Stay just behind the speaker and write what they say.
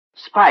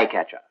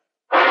Spycatcher.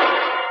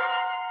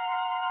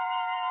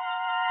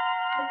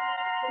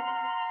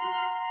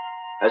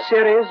 A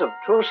series of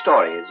true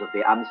stories of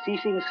the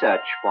unceasing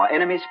search for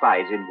enemy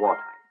spies in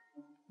wartime,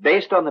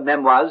 based on the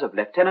memoirs of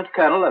Lieutenant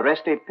Colonel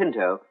Oreste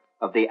Pinto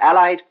of the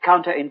Allied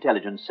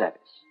Counterintelligence Service.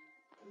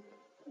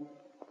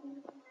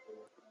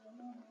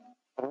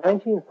 In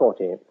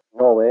 1940,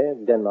 Norway,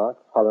 Denmark,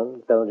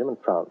 Holland, Belgium, and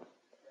France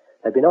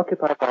had been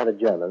occupied by the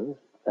Germans,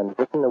 and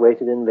Britain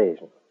awaited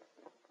invasion.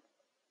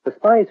 The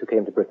spies who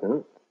came to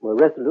Britain were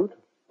resolute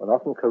and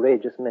often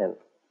courageous men,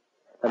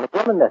 and the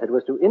German method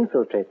was to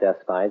infiltrate their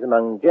spies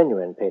among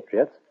genuine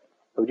patriots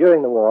who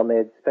during the war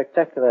made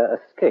spectacular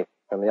escape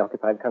from the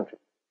occupied country.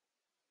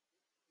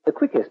 The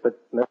quickest but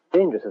most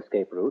dangerous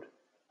escape route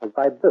was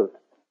by boat,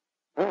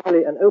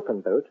 usually an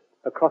open boat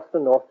across the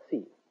North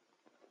Sea.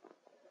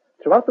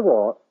 Throughout the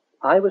war,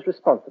 I was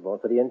responsible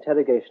for the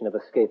interrogation of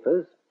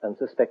escapers and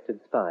suspected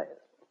spies.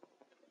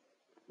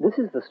 This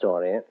is the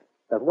story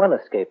of one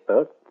escape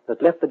boat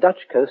that left the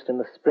Dutch coast in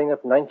the spring of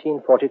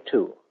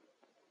 1942.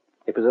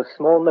 It was a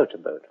small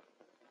motorboat.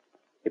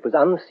 It was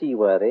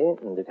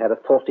unseaworthy, and it had a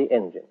faulty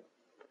engine.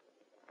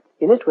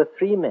 In it were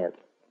 3 men,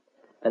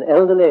 an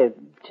elderly,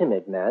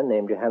 timid man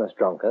named Johannes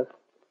Dronkers,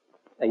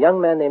 a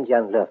young man named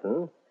Jan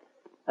Lurfen,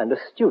 and a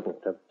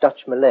student of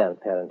Dutch Malayan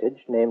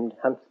parentage named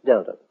Hans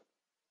Delden.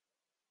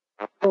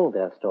 To tell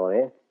their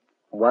story,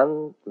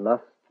 one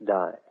must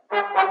die.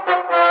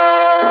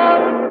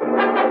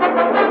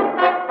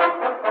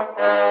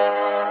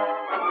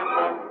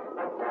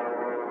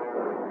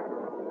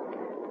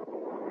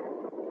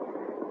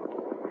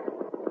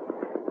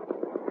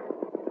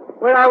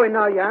 Where are we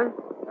now, Jan?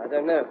 I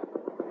don't know.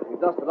 We've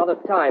lost a lot of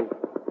time.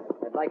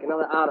 I'd like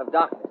another hour of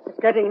darkness. It's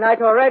getting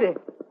night already.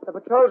 The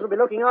patrols will be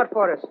looking out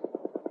for us.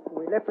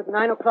 We left at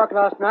 9 o'clock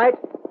last night.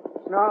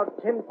 It's now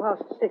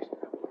 6:10.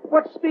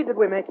 What speed did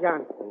we make,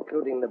 Jan?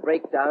 Including the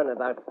breakdown,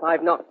 about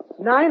 5 knots.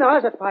 9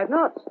 hours at 5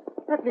 knots.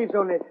 That leaves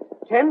only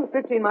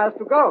 15 miles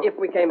to go. If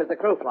we came as the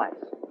crow flies.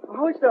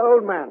 How is the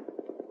old man?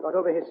 Got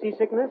over his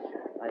seasickness?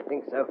 I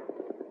think so.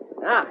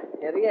 Ah,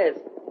 here he is.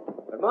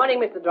 Good morning,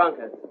 Mr.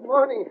 Drunkard.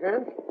 Morning,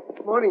 Hans.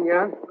 Morning,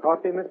 Jan.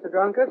 Coffee, Mr.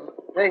 Drunkard?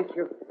 Thank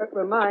you.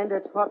 Mind,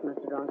 it's hot,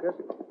 Mr. Drunkard.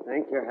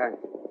 Thank you, Hans.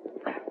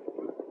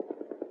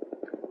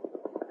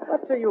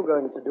 What are you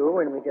going to do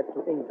when we get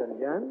to England,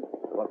 Jan?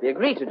 What we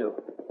agreed to do.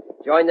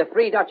 Join the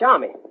Free Dutch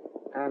Army.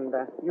 And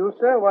you,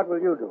 sir, what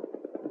will you do?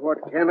 What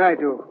can I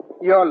do?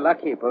 You're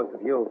lucky, both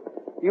of you.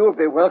 You'll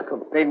be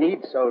welcome. They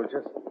need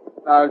soldiers.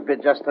 I'll be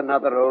just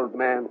another old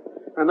man,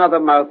 another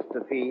mouth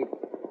to feed.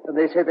 And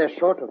they say they're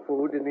short of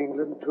food in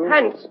England, too.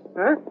 Hans!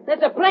 Huh?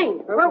 There's a plane!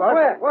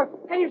 Where? What?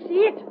 Can you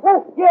see it?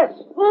 Oh, yes.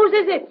 Whose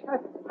is it?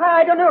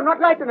 I don't know. Not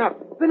light enough.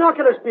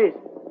 Binoculars, please.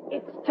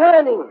 It's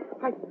turning.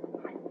 I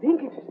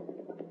think it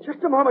is.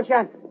 Just a moment,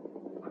 Jan.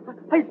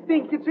 I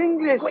think it's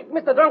English. Quick,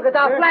 Mr. Drunkard,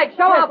 our flag.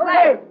 Show our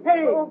flag.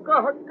 Hey. Oh,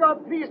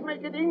 God, please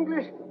make it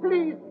English.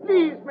 Please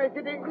make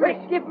it English.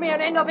 Quick, give me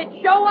an end of it.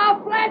 Show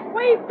our flag.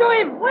 Wave to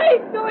him.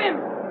 Wave to him.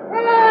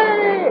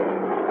 Hey!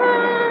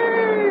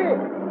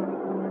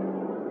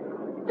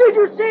 Did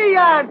you see,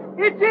 Jan?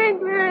 It's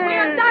English.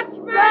 We're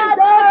Dutchmen.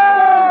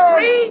 Dutchmen.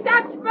 Free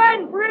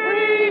Dutchmen.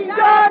 Free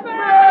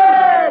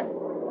Dutchmen.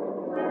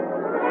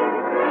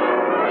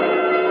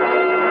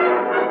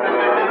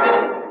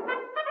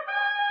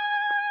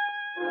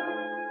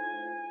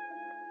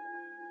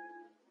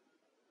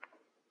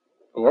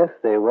 Yes,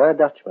 they were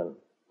Dutchmen,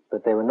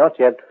 but they were not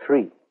yet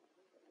free.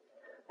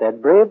 They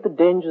had braved the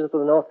dangers of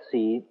the North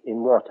Sea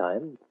in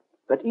wartime,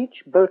 but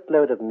each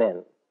boatload of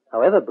men,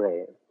 however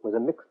brave, was a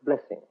mixed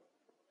blessing.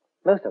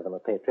 Most of them were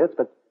patriots,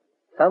 but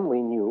some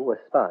we knew were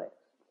spies.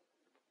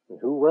 And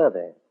who were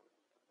they?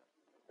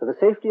 For the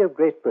safety of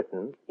Great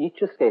Britain,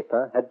 each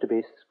escaper had to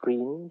be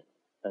screened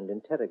and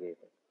interrogated.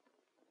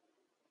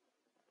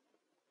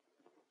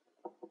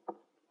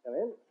 Come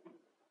in.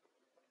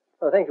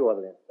 Oh, thank you,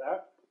 Orderly.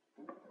 Sir?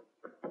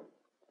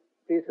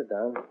 Please sit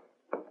down.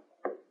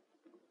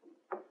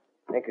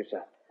 Thank you,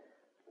 sir.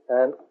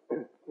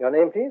 Your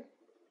name, please?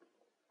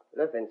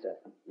 Lurfen, sir.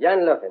 Jan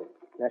Lurfen.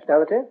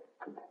 Nationality?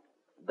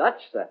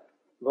 Dutch, sir.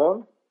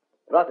 Born?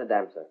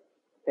 Rotterdam, sir.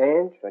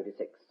 Age?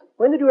 26.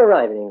 When did you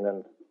arrive in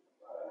England?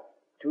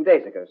 2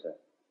 days ago, sir.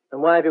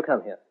 And why have you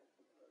come here?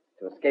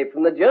 To escape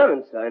from the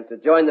Germans, sir, and to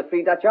join the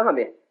Free Dutch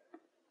Army.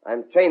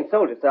 I'm a trained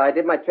soldier, sir. I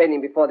did my training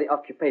before the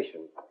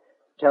occupation.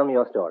 Tell me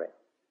your story.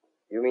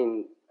 You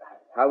mean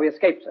how we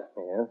escaped, sir?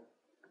 Yes.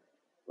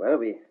 Well,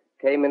 we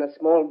came in a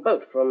small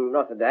boat from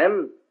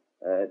Rotterdam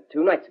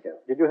 2 nights ago.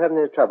 Did you have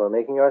any trouble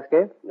making your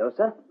escape? No,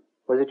 sir.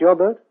 Was it your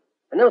boat?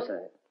 No, sir.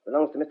 It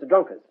belongs to Mr.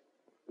 Drunkers.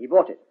 He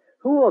bought it.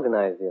 Who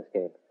organized the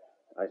escape?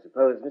 I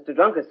suppose Mr.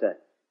 Drunkers, sir.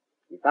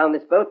 He found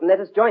this boat and let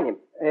us join him.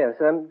 Yes,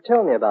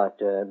 tell me about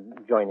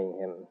joining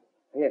him.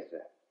 Yes,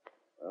 sir.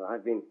 Well,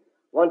 I've been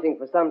wanting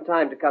for some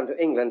time to come to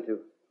England to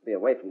be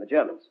away from the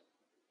Germans,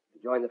 to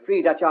join the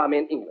Free Dutch Army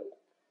in England.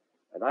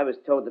 And I was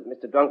told that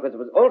Mr. Drunkers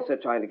was also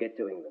trying to get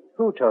to England.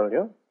 Who told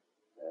you?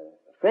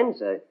 A friend,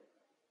 sir.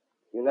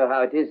 You know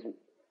how it is.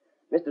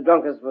 Mr.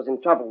 Drunkers was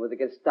in trouble with the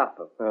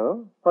Gestapo.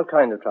 Oh? What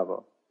kind of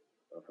trouble?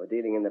 For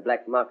dealing in the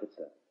black market,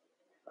 sir.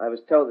 I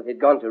was told that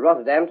he'd gone to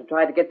Rotterdam to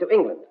try to get to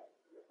England.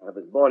 I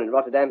was born in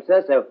Rotterdam,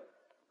 sir, so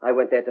I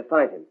went there to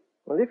find him.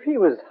 Well, if he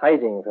was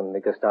hiding from the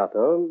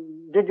Gestapo,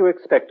 did you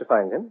expect to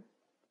find him?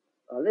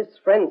 Well, this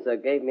friend, sir,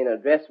 gave me an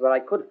address where I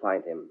could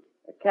find him.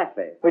 A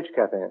cafe. Which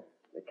cafe?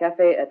 The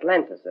Cafe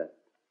Atlanta, sir.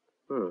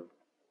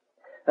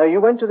 You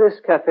went to this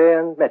cafe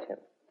and met him?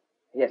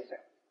 Yes, sir.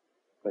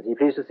 Was he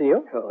pleased to see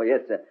you? Oh,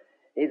 yes, sir.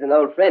 He's an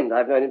old friend.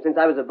 I've known him since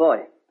I was a boy.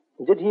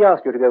 Did he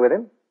ask you to go with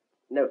him?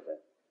 No, sir.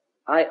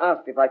 I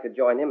asked if I could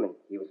join him, and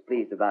he was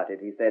pleased about it.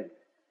 He said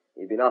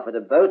he'd been offered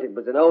a boat. It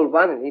was an old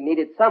one, and he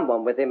needed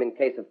someone with him in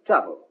case of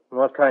trouble.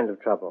 What kind of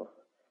trouble?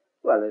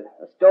 Well,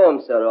 a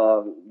storm, sir,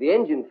 or the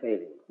engine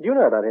failing. Do you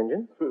know about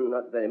engines?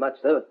 Not very much,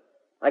 sir.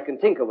 I can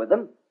tinker with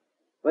them.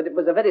 But it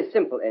was a very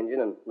simple engine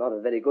and not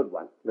a very good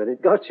one. But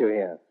it got you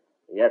here.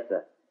 Yes,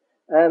 sir.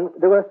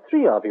 There were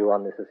 3 of you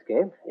on this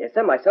escape. Yes,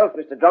 sir. Myself,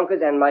 Mr.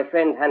 Dronkers, and my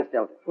friend Hans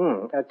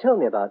Delden. Tell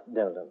me about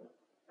Delden.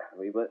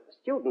 We were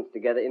students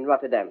together in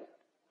Rotterdam.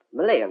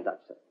 Malayan Dutch,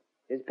 sir.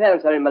 His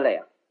parents are in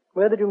Malaya.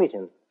 Where did you meet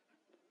him?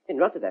 In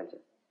Rotterdam, sir.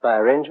 By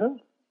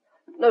arrangement?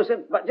 No,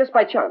 sir, but just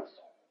by chance.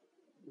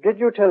 Did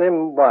you tell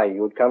him why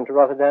you'd come to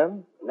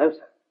Rotterdam? No,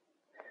 sir.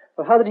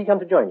 Well, how did he come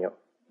to join you?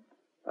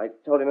 I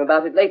told him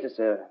about it later,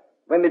 sir,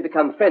 when we'd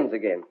become friends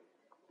again.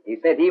 He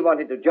said he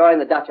wanted to join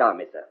the Dutch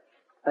army, sir.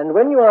 And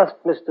when you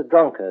asked Mr.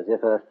 Dronkers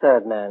if a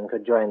third man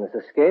could join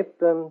this escape,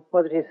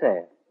 what did he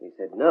say? He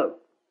said no.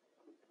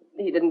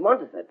 He didn't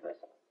want a third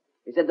person.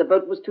 He said the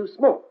boat was too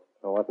small.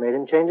 Well, what made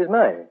him change his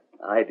mind?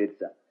 I did,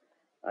 sir.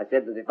 I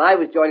said that if I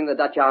was joining the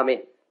Dutch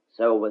army,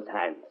 so was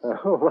Hans.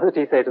 Oh, what did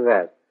he say to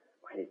that?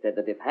 Well, he said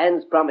that if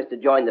Hans promised to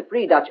join the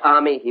Free Dutch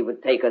army, he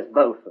would take us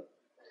both.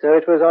 So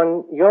it was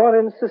on your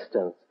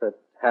insistence that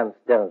Hans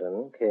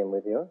Delden came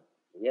with you?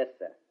 Yes,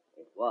 sir.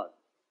 It was.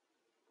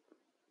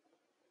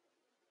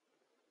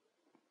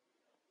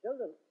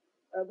 Delden,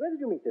 where did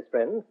you meet this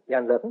friend,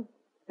 Jan Lerton?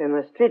 In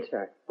the street,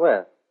 sir.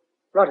 Where?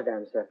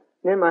 Rotterdam, sir.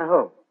 Near my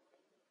home.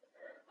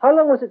 How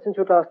long was it since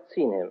you'd last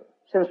seen him?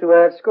 Since we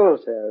were at school,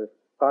 sir.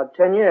 About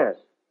 10 years.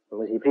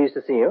 Was he pleased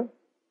to see you?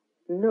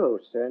 No,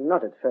 sir.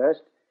 Not at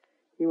first.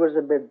 He was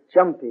a bit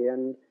jumpy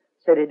and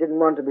said he didn't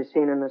want to be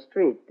seen in the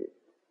street.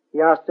 He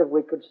asked if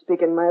we could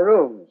speak in my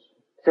rooms.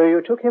 So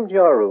you took him to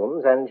your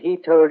rooms and he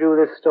told you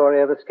this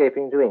story of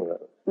escaping to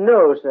England?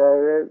 No,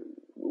 sir.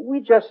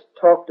 We just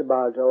talked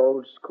about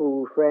old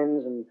school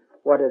friends and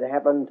what had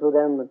happened to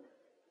them.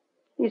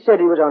 He said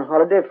he was on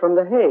holiday from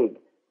The Hague.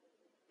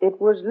 It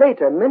was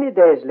later, many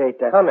days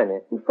later. How many?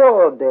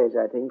 4 days,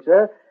 I think,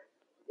 sir.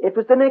 It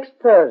was the next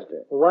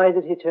Thursday. Why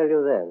did he tell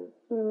you then?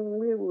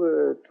 We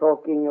were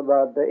talking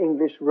about the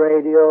English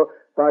radio,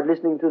 about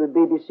listening to the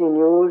BBC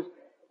News,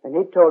 and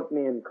he told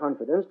me in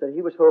confidence that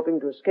he was hoping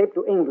to escape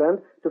to England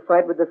to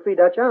fight with the Free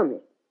Dutch Army.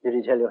 Did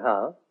he tell you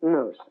how?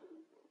 No,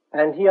 sir.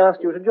 And he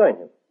asked you to join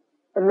him?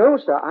 No,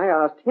 sir. I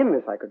asked him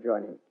if I could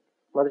join him.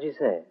 What did he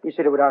say? He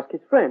said he would ask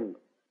his friend.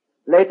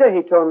 Later,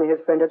 he told me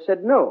his friend had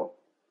said no.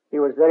 He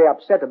was very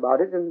upset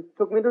about it and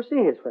took me to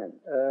see his friend.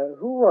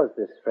 Who was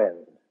this friend?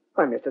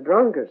 Why, Mr.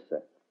 Dronkers,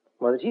 sir.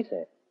 What did he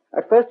say?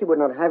 At first, he would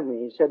not have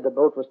me. He said the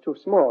boat was too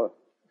small.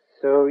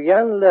 So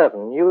Jan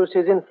Lerton used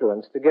his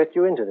influence to get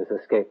you into this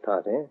escape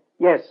party?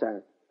 Yes,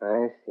 sir.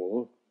 I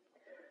see.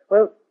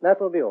 Well, that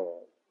will be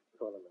all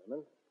for the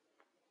moment.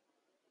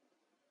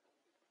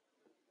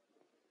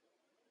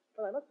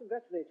 Well, I must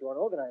congratulate you on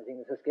organizing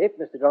this escape,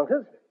 Mr.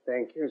 Dronkers.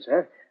 Thank you,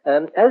 sir.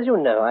 As you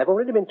know, I've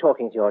already been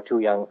talking to your 2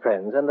 young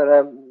friends, and there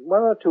are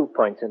 1 or 2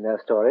 points in their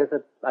stories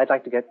that I'd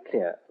like to get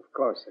clear. Of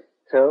course, sir.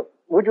 So,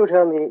 would you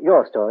tell me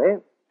your story,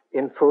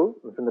 in full,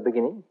 and from the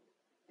beginning?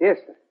 Yes,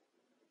 sir.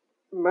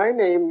 My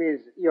name is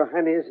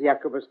Johannes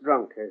Jacobus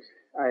Dronkers.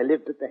 I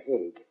lived at The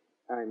Hague.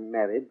 I'm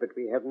married, but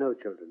we have no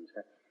children,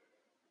 sir.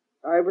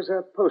 I was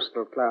a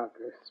postal clerk,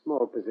 a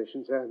small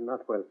position, sir,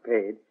 not well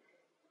paid.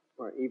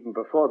 Well, even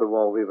before the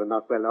war, we were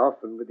not well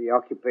off, and with the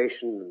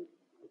occupation and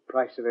the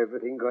price of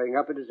everything going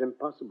up, it is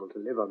impossible to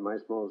live on my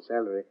small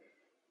salary.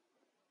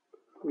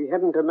 We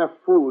hadn't enough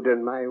food,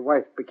 and my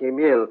wife became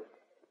ill.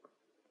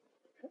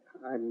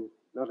 I'm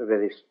not a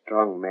very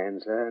strong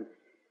man, sir,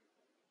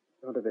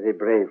 not a very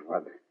brave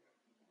one.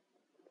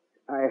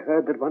 I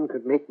heard that one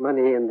could make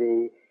money in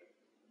the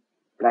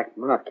black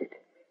market,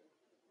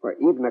 where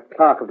even a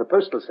clerk of the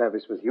postal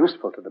service was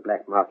useful to the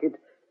black market,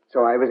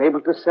 so I was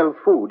able to sell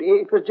food.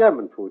 It was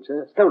German food,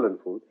 sir, stolen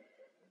food.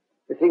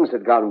 If things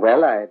had gone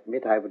well, I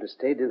admit I would have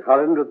stayed in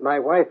Holland with my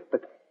wife,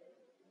 but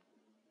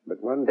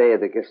one day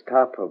the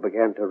Gestapo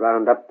began to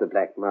round up the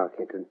black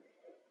market, and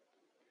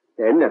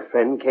then a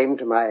friend came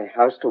to my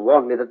house to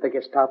warn me that the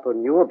Gestapo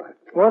knew about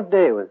me. What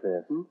day was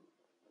this?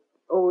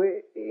 Oh,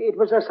 it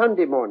was a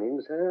Sunday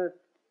morning, sir,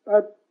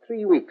 about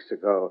 3 weeks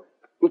ago.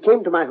 He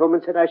came to my home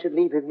and said I should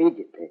leave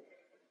immediately.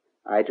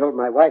 I told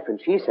my wife,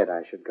 and she said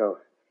I should go.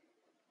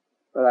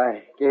 Well,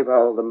 I gave her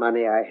all the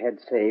money I had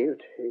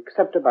saved,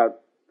 except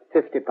about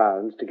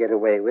 £50 to get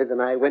away with,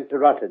 and I went to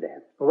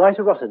Rotterdam. Why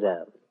to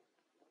Rotterdam?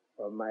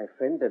 Well, my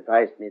friend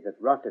advised me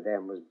that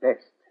Rotterdam was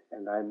best,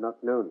 and I'm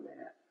not known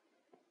there.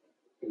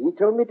 He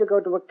told me to go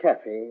to a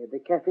cafe, the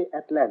Cafe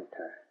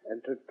Atlanta,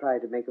 and to try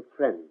to make a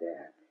friend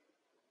there.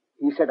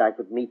 He said I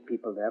could meet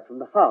people there from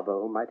the harbor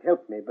who might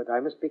help me, but I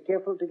must be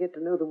careful to get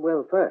to know them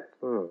well first.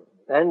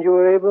 And you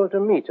were able to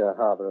meet a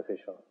harbor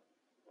official?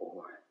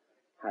 Oh,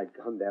 I'd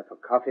gone there for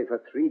coffee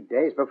for 3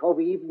 days before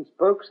we even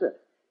spoke, sir.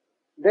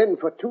 Then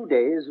for 2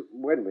 days,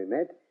 when we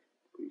met,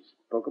 we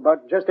spoke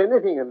about just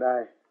anything, and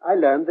I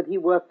learned that he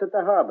worked at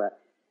the harbor.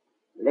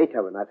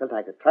 Later, when I felt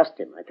I could trust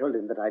him, I told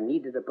him that I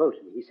needed a boat,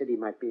 and he said he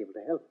might be able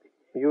to help me.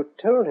 You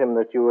told him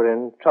that you were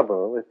in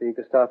trouble with the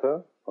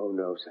Gestapo? Oh,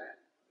 no, sir.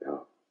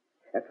 No.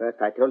 At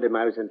first, I told him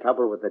I was in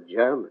trouble with the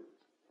Germans.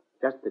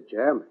 Just the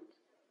Germans.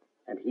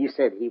 And he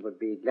said he would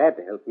be glad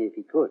to help me if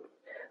he could.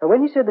 And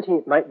when he said that he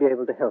might be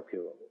able to help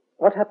you,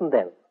 what happened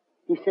then?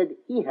 He said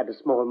he had a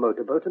small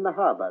motorboat in the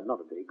harbor. Not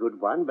a very good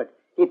one, but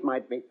it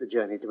might make the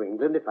journey to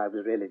England if I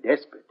was really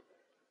desperate.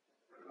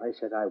 I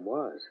said I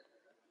was.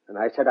 And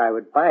I said I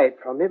would buy it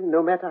from him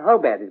no matter how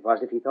bad it was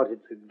if he thought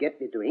it could get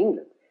me to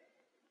England.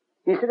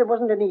 He said it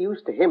wasn't any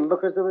use to him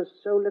because there was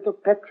so little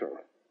petrol.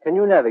 Can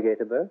you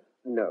navigate a boat?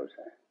 No,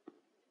 sir.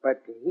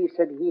 But he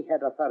said he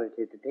had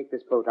authority to take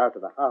this boat out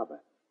of the harbor.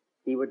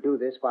 He would do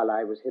this while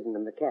I was hidden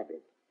in the cabin.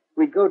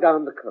 We'd go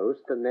down the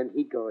coast, and then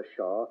he'd go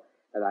ashore,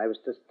 and I was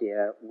to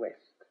steer west,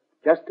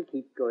 just to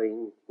keep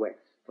going west.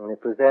 And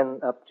it was then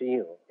up to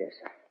you? Yes,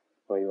 sir.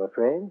 Were you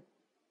afraid?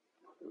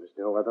 There was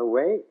no other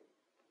way.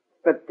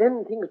 But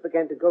then things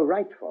began to go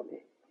right for me.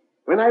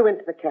 When I went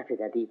to the cafe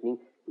that evening,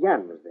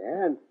 Jan was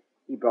there, and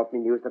he brought me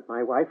news that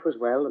my wife was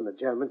well and the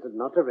Germans had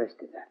not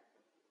arrested her.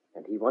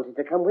 And he wanted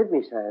to come with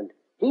me, sir, and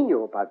he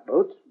knew about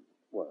boats.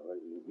 Well,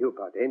 he knew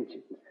about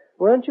engines.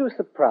 Weren't you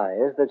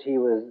surprised that he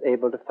was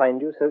able to find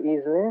you so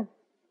easily?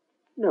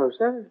 No,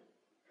 sir.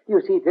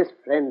 You see, this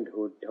friend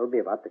who told me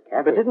about the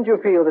cafe... But didn't you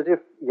feel that if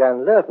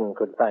Jan Lerton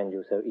could find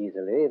you so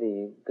easily,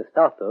 the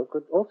Gestapo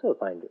could also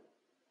find you?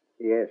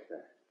 Yes,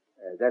 sir.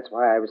 That's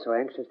why I was so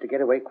anxious to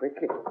get away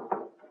quickly.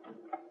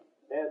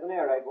 There's an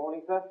air raid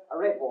warning, sir. A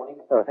red warning.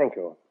 Oh, thank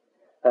you.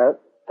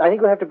 I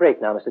think we'll have to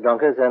break now, Mr.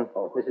 Dronkers.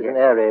 This is an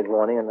air raid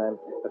warning, and I'm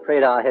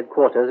afraid our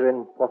headquarters are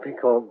in what we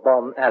call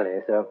Bomb Alley,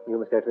 so you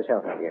must go to the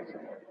shelter. Yes,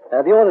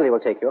 sir. The orderly will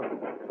take you.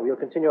 We'll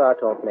continue our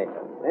talk later.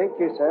 Thank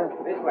you, sir.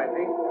 This way,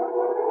 please.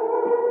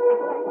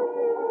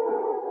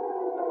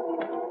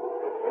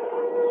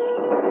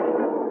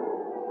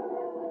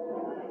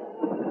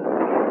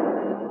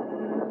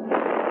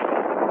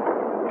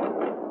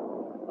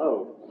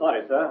 Oh,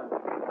 sorry, sir.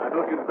 I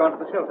thought you'd gone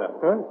to the shelter.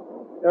 Huh?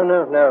 Oh,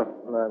 no.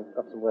 I've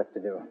got some work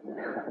to do.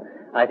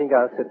 I think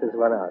I'll sit this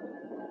one out.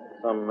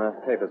 Some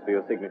papers for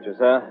your signature,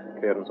 sir.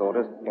 Clearance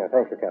orders. Yeah,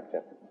 thank you,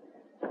 Captain.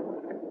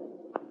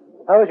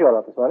 How was your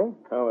lot this morning?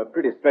 Oh, a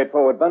pretty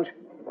straightforward bunch.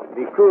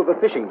 The crew of a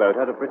fishing boat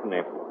out of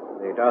Brittany.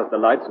 They doused the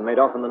lights and made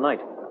off in the night.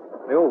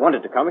 They all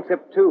wanted to come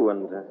except two,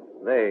 and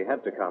they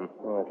had to come.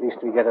 Well, at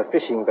least we get a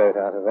fishing boat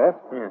out of there.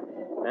 Yeah.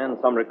 And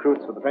some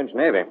recruits for the French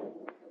Navy.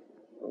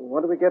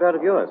 What do we get out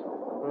of yours?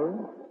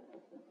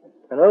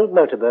 An old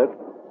motorboat,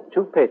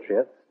 2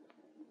 patriots,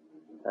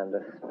 and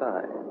a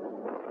spy.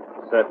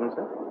 Certain,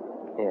 sir?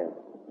 Yes.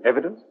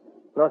 Evidence?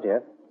 Not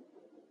yet.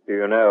 Do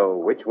you know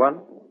which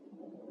one?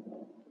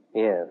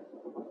 Yes.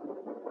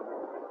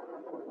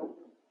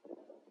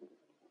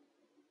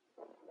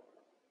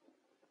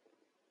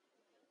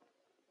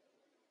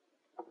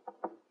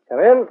 Come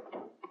in.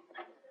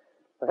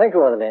 Well, thank you,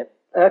 orderly.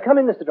 Come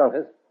in, Mr.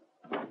 Dronkers.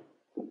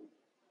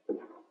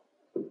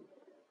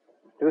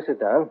 Do sit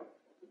down.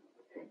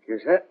 Thank you,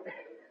 sir.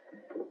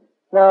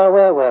 Now,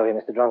 where were we,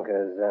 Mr.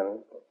 Dronkers?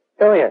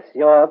 Oh, yes.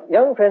 Your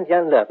young friend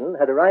Jan Lerton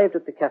had arrived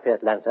at the Cafe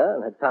Atlanta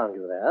and had found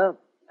you there,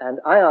 and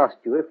I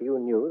asked you if you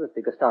knew that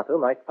the Gestapo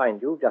might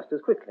find you just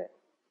as quickly.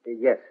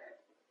 Yes.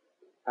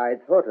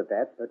 I'd thought of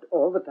that, but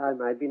all the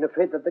time I'd been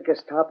afraid that the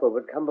Gestapo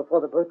would come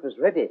before the boat was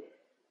ready.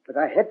 But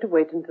I had to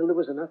wait until there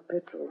was enough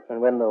petrol.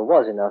 And when there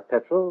was enough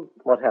petrol,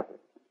 what happened?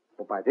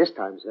 Well, by this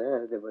time,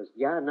 sir, there was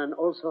Jan and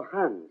also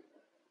Hans.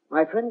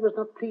 My friend was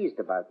not pleased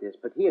about this,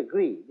 but he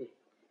agreed.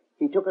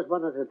 He took us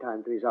one at a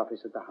time to his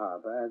office at the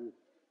harbor, and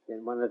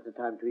then one at a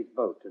time to his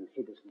boat, and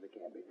hid us in the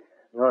cabin.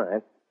 All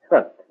right.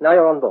 Well, now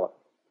you're on board.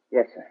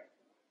 Yes, sir.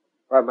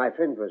 Well, my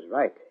friend was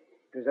right.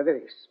 It was a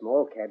very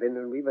small cabin,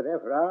 and we were there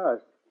for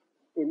hours.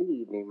 In the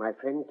evening, my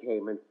friend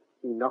came, and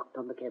he knocked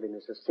on the cabin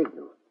as a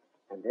signal.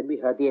 And then we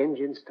heard the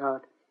engine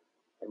start,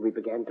 and we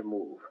began to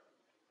move.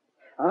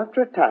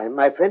 After a time,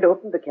 my friend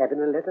opened the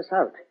cabin and let us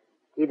out.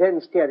 He then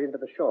steered into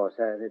the shore,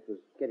 sir, and it was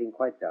getting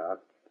quite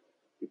dark.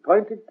 He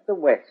pointed to the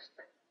west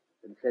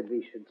and said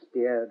we should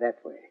steer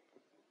that way.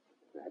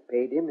 I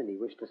paid him, and he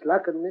wished us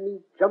luck, and then he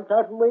jumped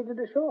out and waded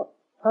ashore.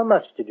 How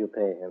much did you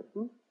pay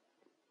him?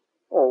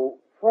 Oh,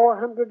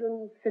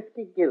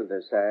 450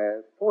 guilders,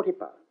 sir. 40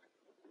 pounds.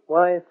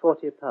 Why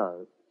 40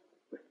 pounds?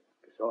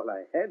 That's all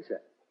I had,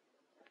 sir.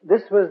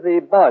 This was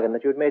the bargain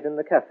that you'd made in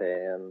the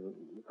cafe,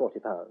 40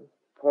 pounds.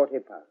 40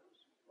 pounds.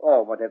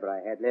 Or whatever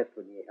I had left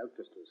when he helped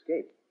us to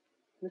escape.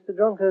 Mr.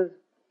 Dronkers,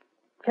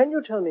 can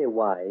you tell me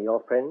why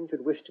your friend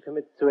should wish to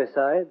commit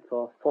suicide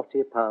for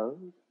 40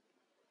 pounds?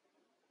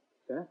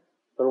 Sir?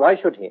 Well, why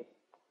should he?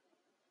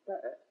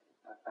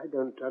 I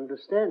don't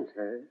understand,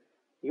 sir.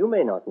 You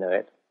may not know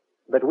it,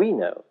 but we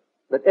know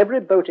that every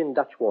boat in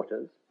Dutch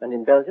waters and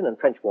in Belgian and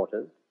French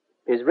waters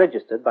is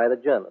registered by the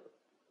Germans.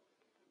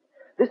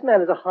 This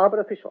man is a harbour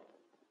official.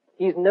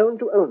 He's known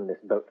to own this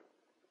boat.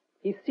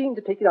 He's seen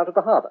to take it out of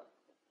the harbour.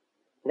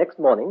 Next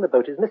morning, the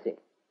boat is missing.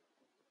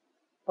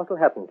 What will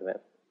happen to him?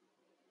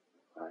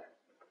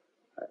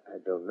 I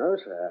don't know,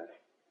 sir.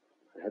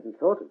 I hadn't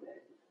thought of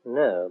that.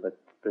 No, but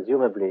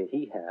presumably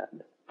he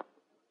had.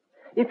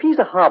 If he's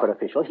a harbour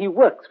official, he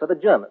works for the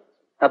Germans.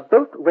 A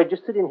boat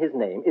registered in his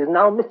name is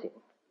now missing.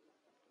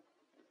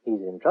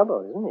 He's in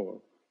trouble, isn't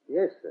he?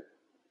 Yes, sir.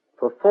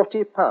 For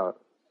 £40.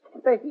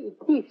 But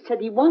he said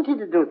he wanted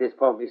to do this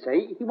for me, sir.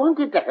 He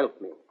wanted to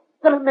help me.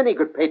 There are many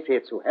good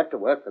patriots who have to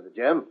work for the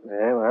Germans.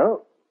 Very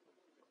well.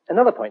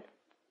 Another point.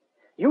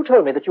 You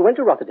told me that you went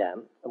to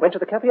Rotterdam and went to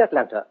the Café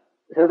Atlanta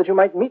so that you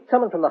might meet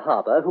someone from the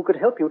harbour who could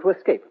help you to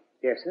escape.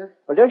 Yes, sir.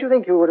 Well, don't you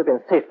think you would have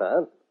been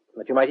safer,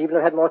 that you might even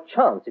have had more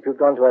chance if you'd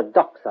gone to a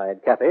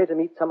dockside cafe to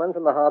meet someone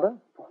from the harbour?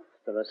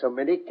 There are so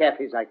many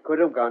cafes I could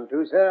have gone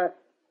to, sir.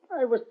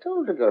 I was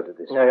told to go to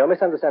this. No, you're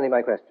misunderstanding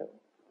my question.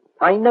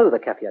 I know the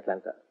Café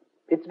Atlanta.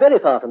 It's very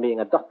far from being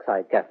a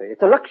dockside cafe.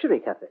 It's a luxury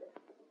cafe,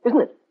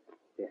 isn't it?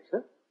 Yes,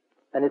 sir.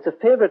 And it's a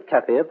favourite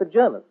cafe of the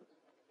Germans.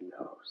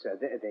 No, sir.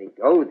 They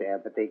go there,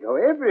 but they go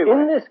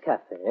everywhere. In this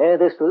cafe,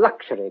 this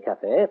luxury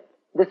cafe,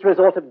 this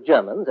resort of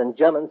Germans and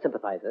German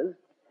sympathizers,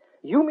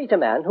 you meet a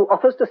man who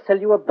offers to sell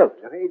you a boat.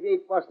 No,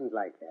 it wasn't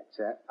like that,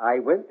 sir. I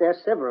went there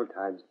several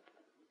times.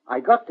 I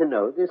got to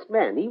know this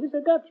man. He was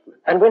a Dutchman.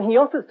 And when he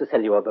offers to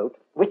sell you a boat,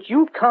 which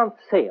you can't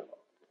sail,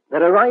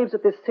 there arrives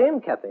at this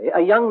same cafe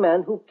a young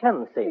man who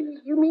can sail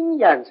it. You mean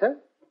Jan, sir?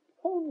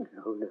 Oh,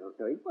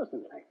 no. It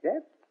wasn't like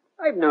that.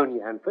 I've known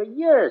Jan for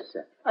years,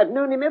 sir. I've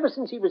known him ever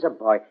since he was a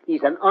boy.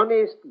 He's an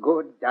honest,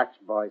 good Dutch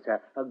boy,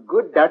 sir. A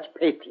good Dutch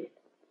patriot.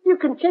 You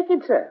can check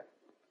it, sir.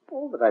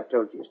 All that I've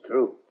told you is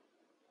true.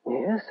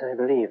 Yes, I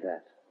believe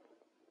that.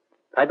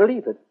 I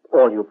believe that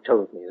all you've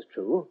told me is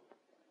true.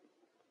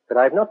 But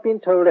I've not been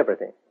told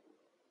everything.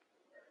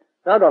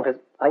 Now, Donkers,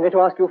 I'm going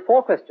to ask you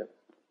 4 questions,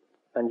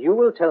 and you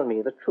will tell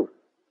me the truth.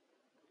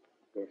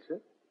 Yes, sir.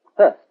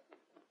 First,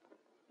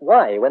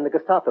 why, when the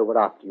Gestapo were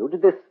after you,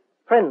 did this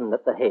friend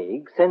at The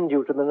Hague send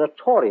you to the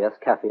notorious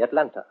Café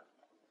Atlanta?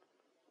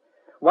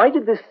 Why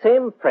did this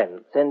same friend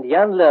send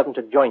Jan Leuven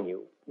to join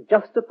you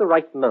just at the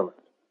right moment?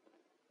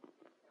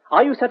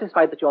 Are you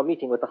satisfied that your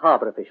meeting with the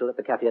harbour official at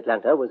the Café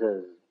Atlanta was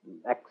as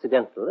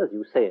accidental as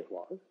you say it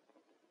was?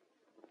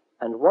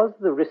 And was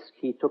the risk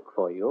he took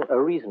for you a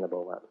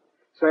reasonable one?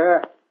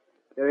 Sir,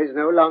 there is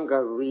no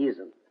longer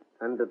reason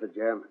under the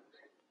Germans.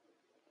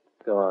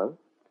 Go on.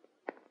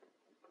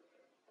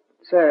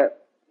 Sir,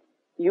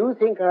 you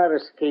think our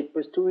escape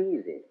was too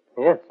easy?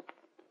 Yes,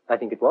 I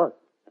think it was.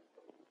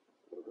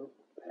 Well,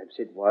 perhaps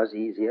it was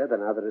easier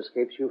than other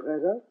escapes you've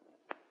heard of.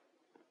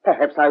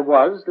 Perhaps I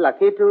was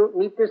lucky to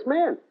meet this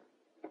man.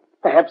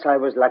 Perhaps I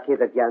was lucky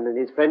that Jan and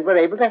his friend were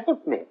able to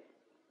help me.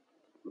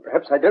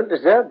 Perhaps I don't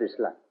deserve this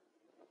luck.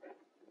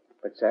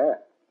 But, sir,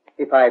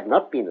 if I had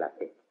not been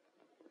lucky,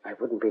 I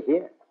wouldn't be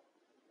here.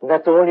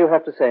 That's all you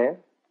have to say?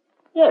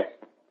 Yes.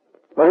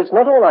 Well, it's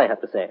not all I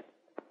have to say.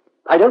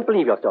 I don't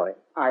believe your story.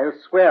 I'll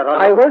swear on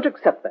I it. won't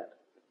accept that.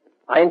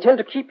 I intend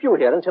to keep you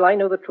here until I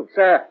know the truth.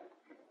 Sir,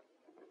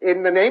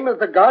 in the name of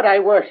the God I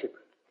worship,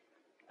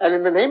 and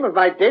in the name of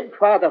my dead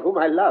father whom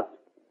I loved,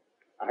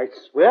 I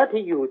swear to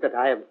you that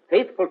I am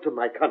faithful to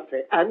my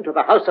country and to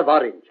the House of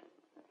Orange.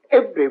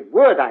 Every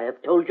word I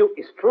have told you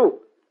is true.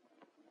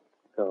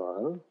 Go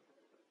on.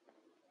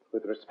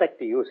 With respect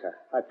to you, sir,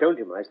 I've told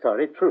you my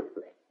story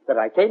truthfully, that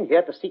I came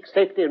here to seek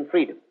safety and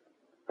freedom.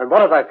 And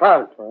what have I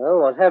found?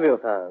 Well, what have you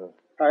found?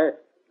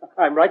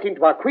 I'm writing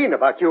to our Queen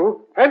about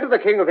you, and to the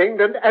King of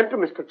England, and to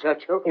Mr.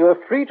 Churchill. You are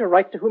free to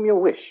write to whom you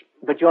wish,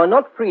 but you are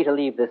not free to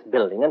leave this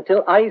building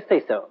until I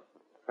say so.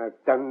 I've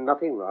done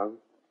nothing wrong.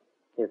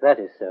 If that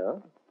is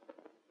so,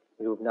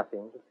 you've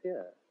nothing to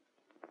fear.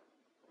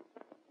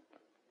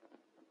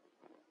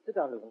 Sit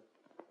down,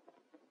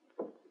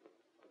 Leuven.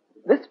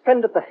 This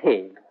friend at The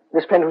Hague,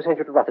 this friend who sent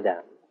you to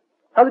Rotterdam,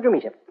 how did you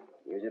meet him?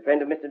 He was a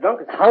friend of Mr.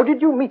 Donker's. How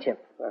did you meet him?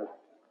 Well,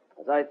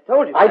 as I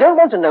told you... I don't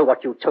want to know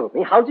what you told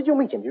me. How did you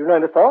meet him? Did you know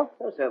him before?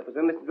 No, sir, but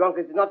when Mr.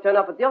 Dronkers did not turn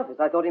up at the office,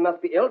 I thought he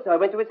must be ill, so I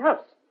went to his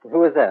house. Who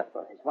was there?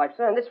 Well, his wife,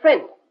 sir, and this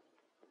friend.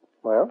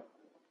 Well?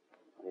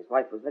 His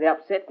wife was very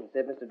upset and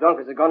said Mr.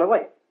 Dronkers had gone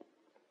away.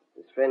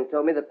 His friend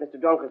told me that Mr.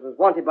 Dronkers was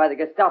wanted by the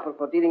Gestapo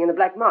for dealing in the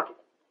black market.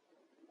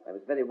 I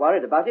was very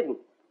worried about it, and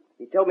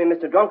he told me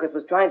Mr. Dronkers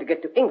was trying to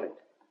get to England.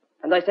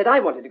 And I said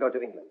I wanted to go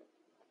to England.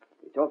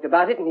 We talked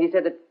about it, and he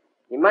said that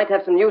he might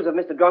have some news of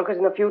Mr. Dronkers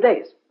in a few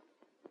days.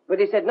 But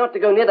he said not to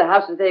go near the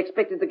house as they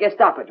expected the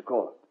Gestapo to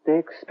call. They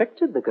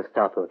expected the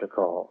Gestapo to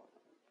call.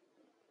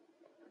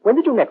 When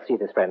did you next see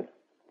this friend?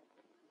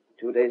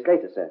 2 days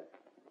later, sir.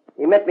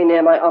 He met me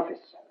near my office,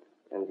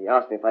 and he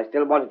asked me if I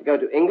still wanted to go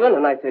to England,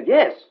 and I said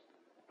yes.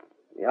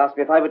 He asked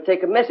me if I would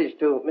take a message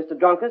to Mr.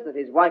 Dronkers that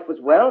his wife was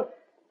well,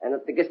 and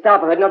that the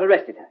Gestapo had not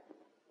arrested her.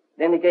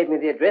 Then he gave me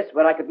the address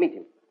where I could meet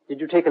him.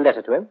 Did you take a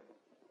letter to him?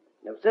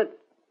 No, sir.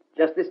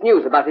 Just this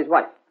news about his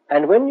wife.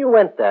 And when you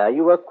went there,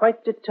 you were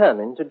quite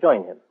determined to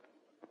join him.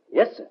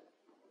 Yes, sir.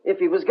 If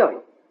he was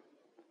going.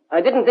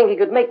 I didn't think he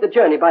could make the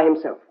journey by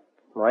himself.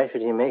 Why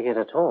should he make it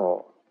at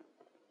all?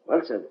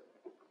 Well, sir,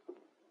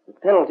 the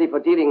penalty for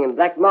dealing in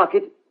black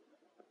market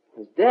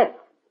is death.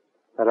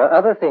 There are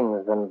other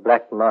things than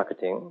black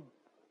marketing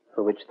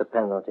for which the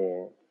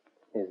penalty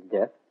is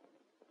death.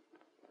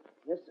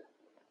 Yes, sir.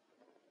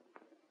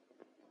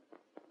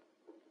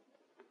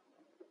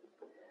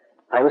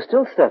 I was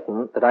still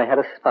certain that I had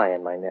a spy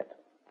in my net.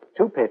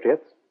 2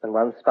 patriots and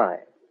 1 spy.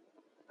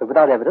 But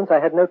without evidence,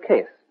 I had no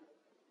case.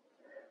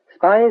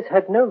 Spies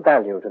had no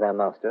value to their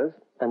masters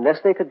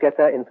unless they could get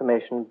their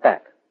information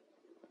back.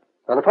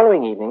 On the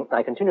following evening,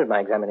 I continued my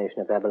examination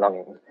of their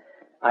belongings.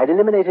 I'd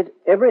eliminated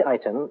every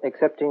item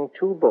excepting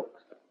 2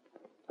 books.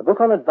 A book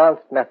on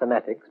advanced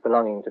mathematics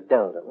belonging to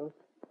Delden,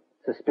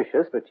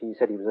 suspicious, but he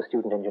said he was a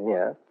student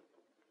engineer,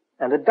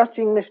 and a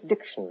Dutch-English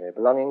dictionary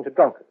belonging to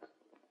Dronkers,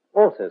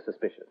 also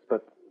suspicious,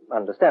 but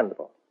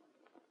understandable.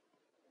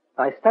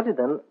 I studied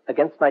them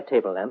against my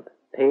table lamp,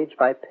 page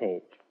by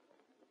page.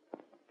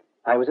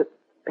 I was at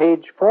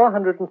page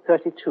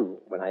 432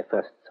 when I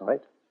first saw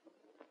it.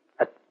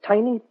 A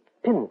tiny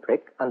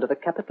pinprick under the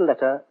capital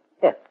letter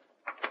F.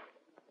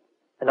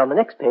 And on the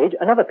next page,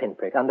 another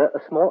pinprick under a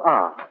small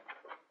R.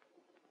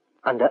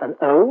 Under an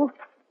O.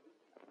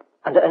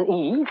 Under an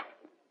E.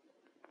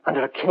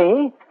 Under a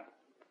K.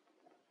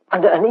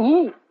 Under an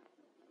E.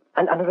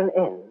 And under an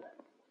N.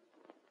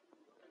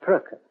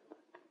 Firkin.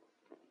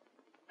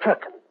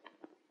 Firkin.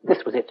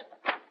 This was it.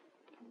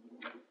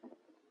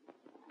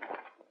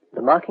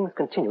 The markings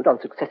continued on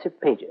successive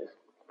pages.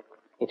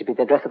 It would be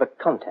the address of a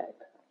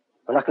contact.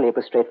 Well, luckily it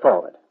was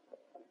straightforward.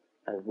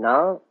 And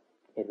now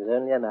it was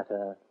only a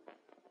matter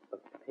of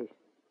patience.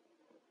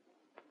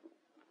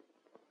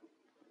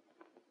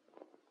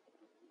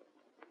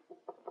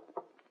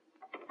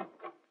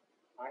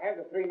 I have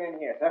the 3 men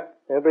here, sir.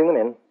 We'll bring them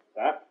in.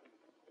 Sir.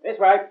 This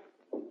way.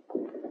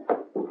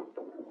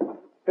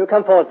 Do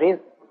come forward, please.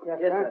 Yes,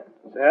 sir.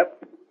 Sir.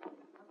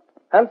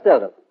 Hans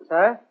Delden.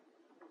 Sir?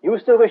 You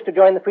still wish to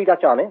join the Free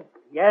Dutch Army?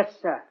 Yes,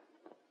 sir.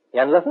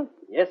 Jan Lurton?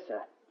 Yes,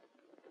 sir.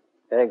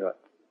 Very good.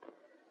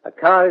 A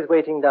car is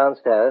waiting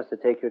downstairs to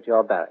take you to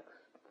your barracks.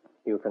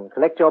 You can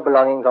collect your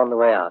belongings on the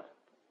way out.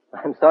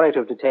 I'm sorry to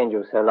have detained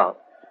you so long.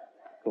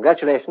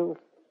 Congratulations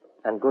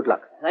and good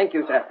luck. Thank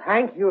you, sir.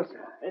 Thank you, sir.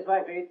 This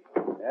way, please.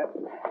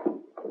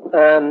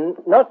 Sir.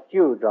 Not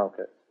you,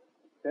 Drunkard.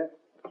 Sir.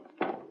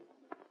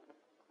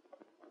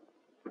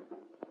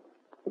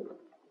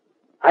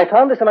 I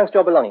found this amongst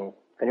your belongings.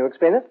 Can you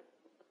explain it?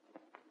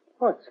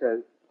 What,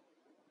 sir?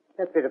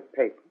 That bit of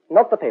paper.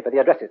 Not the paper, the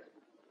addresses.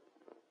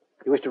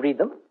 You wish to read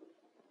them?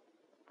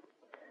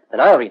 Then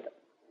I'll read them.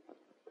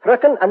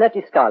 Fröken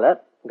Annette Scala,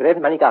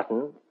 Greven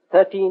Manigaten,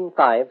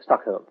 13-5,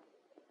 Stockholm.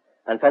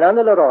 And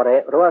Fernando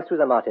Lorore, Roa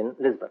Susa Martin,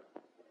 Lisbon.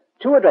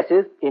 2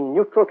 addresses in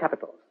neutral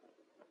capitals.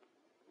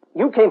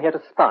 You came here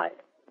to spy.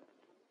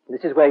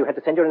 This is where you had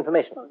to send your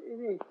information.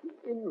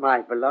 In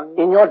my belongings?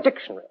 In your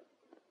dictionary.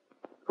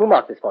 Who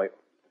marked this for you?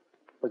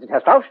 Was it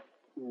Herr Strausch?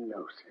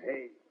 No,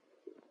 sir.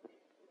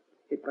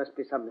 It must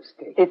be some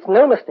mistake. It's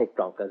no mistake,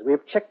 Dronkers.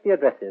 We've checked the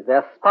addresses.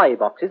 They're spy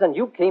boxes, and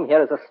you came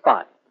here as a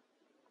spy.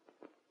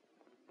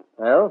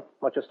 Well,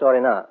 what's your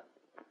story now?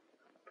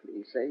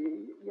 Please, sir,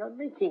 you're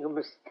making a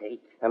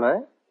mistake. Am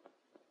I?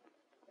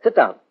 Sit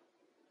down.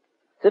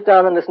 Sit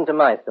down and listen to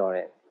my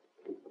story.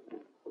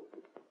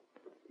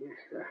 Yes,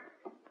 sir.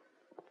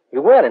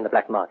 You were in the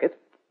black market.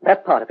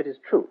 That part of it is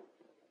true.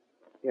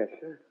 Yes,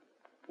 sir.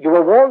 You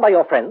were warned by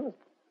your friends,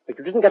 but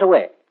you didn't get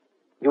away.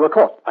 You were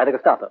caught by the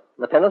Gestapo.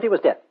 The penalty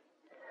was death.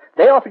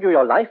 They offered you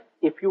your life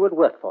if you would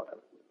work for them.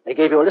 They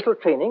gave you a little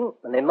training,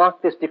 and they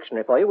marked this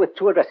dictionary for you with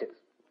 2 addresses.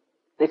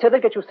 They said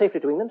they'd get you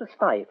safely to England to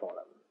spy for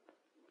them.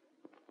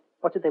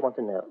 What did they want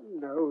to know?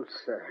 No,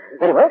 sir.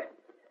 Very well.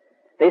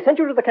 They sent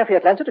you to the Cafe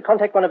Atlanta to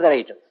contact one of their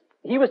agents.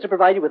 He was to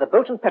provide you with a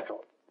boat and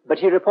petrol, but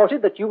he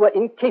reported that you were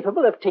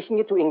incapable of taking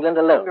it to England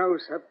alone. No,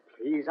 sir,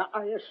 please,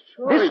 I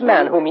assure you. This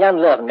man whom Jan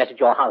Leuven met at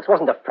your house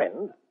wasn't a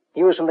friend.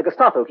 He was from the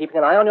Gestapo, keeping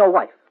an eye on your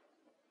wife.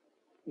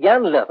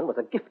 Jan Leuven was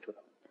a gift to them.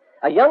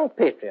 A young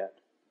patriot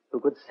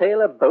who could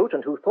sail a boat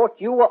and who thought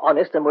you were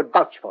honest and would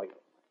vouch for you.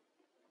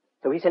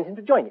 So he sent him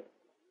to join you.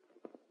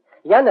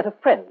 Jan had a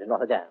friend in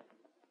Rotterdam.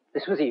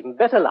 This was even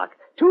better luck.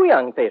 2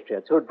 young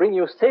patriots who would bring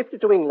you safely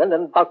to England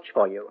and vouch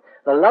for you.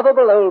 The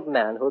lovable old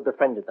man who had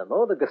befriended them.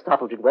 Oh, the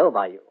Gestapo did well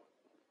by you.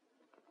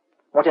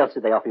 What else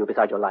did they offer you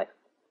besides your life?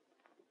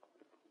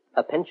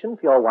 A pension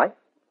for your wife?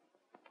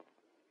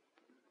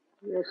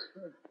 Yes,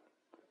 sir.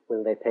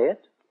 Will they pay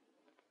it?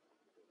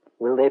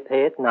 Will they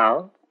pay it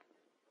now?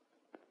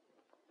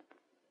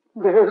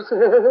 No,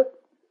 sir.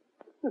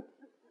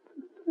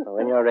 Well,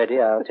 when you're ready,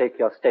 I'll take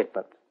your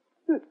statement.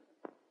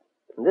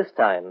 And this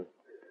time,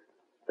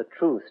 the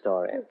true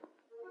story.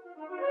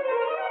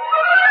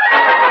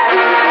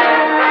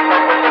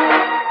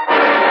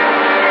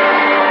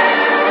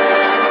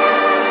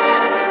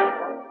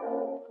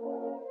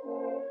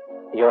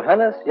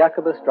 Johannes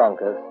Jacobus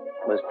Dronkers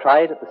was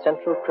tried at the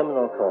Central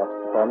Criminal Court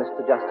before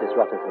Mr. Justice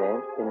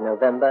What's-his-name in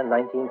November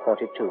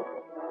 1942.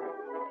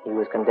 He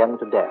was condemned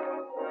to death.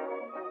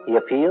 He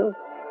appealed,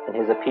 and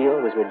his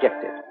appeal was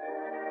rejected.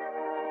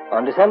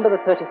 On December the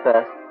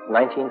 31st,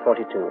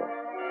 1942,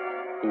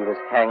 he was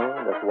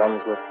hanged at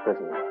Wandsworth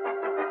Prison.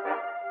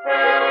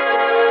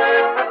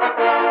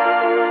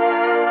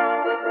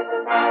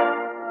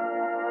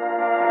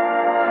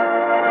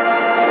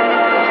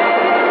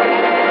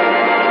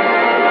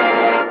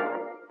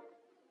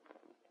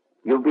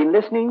 You've been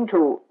listening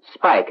to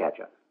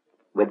Spycatcher,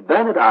 with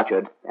Bernard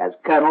Archard as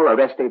Colonel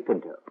Oreste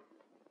Pinto.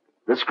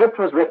 The script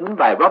was written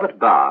by Robert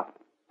Barr,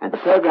 and the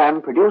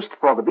program produced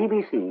for the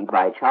BBC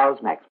by Charles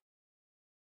Maxwell.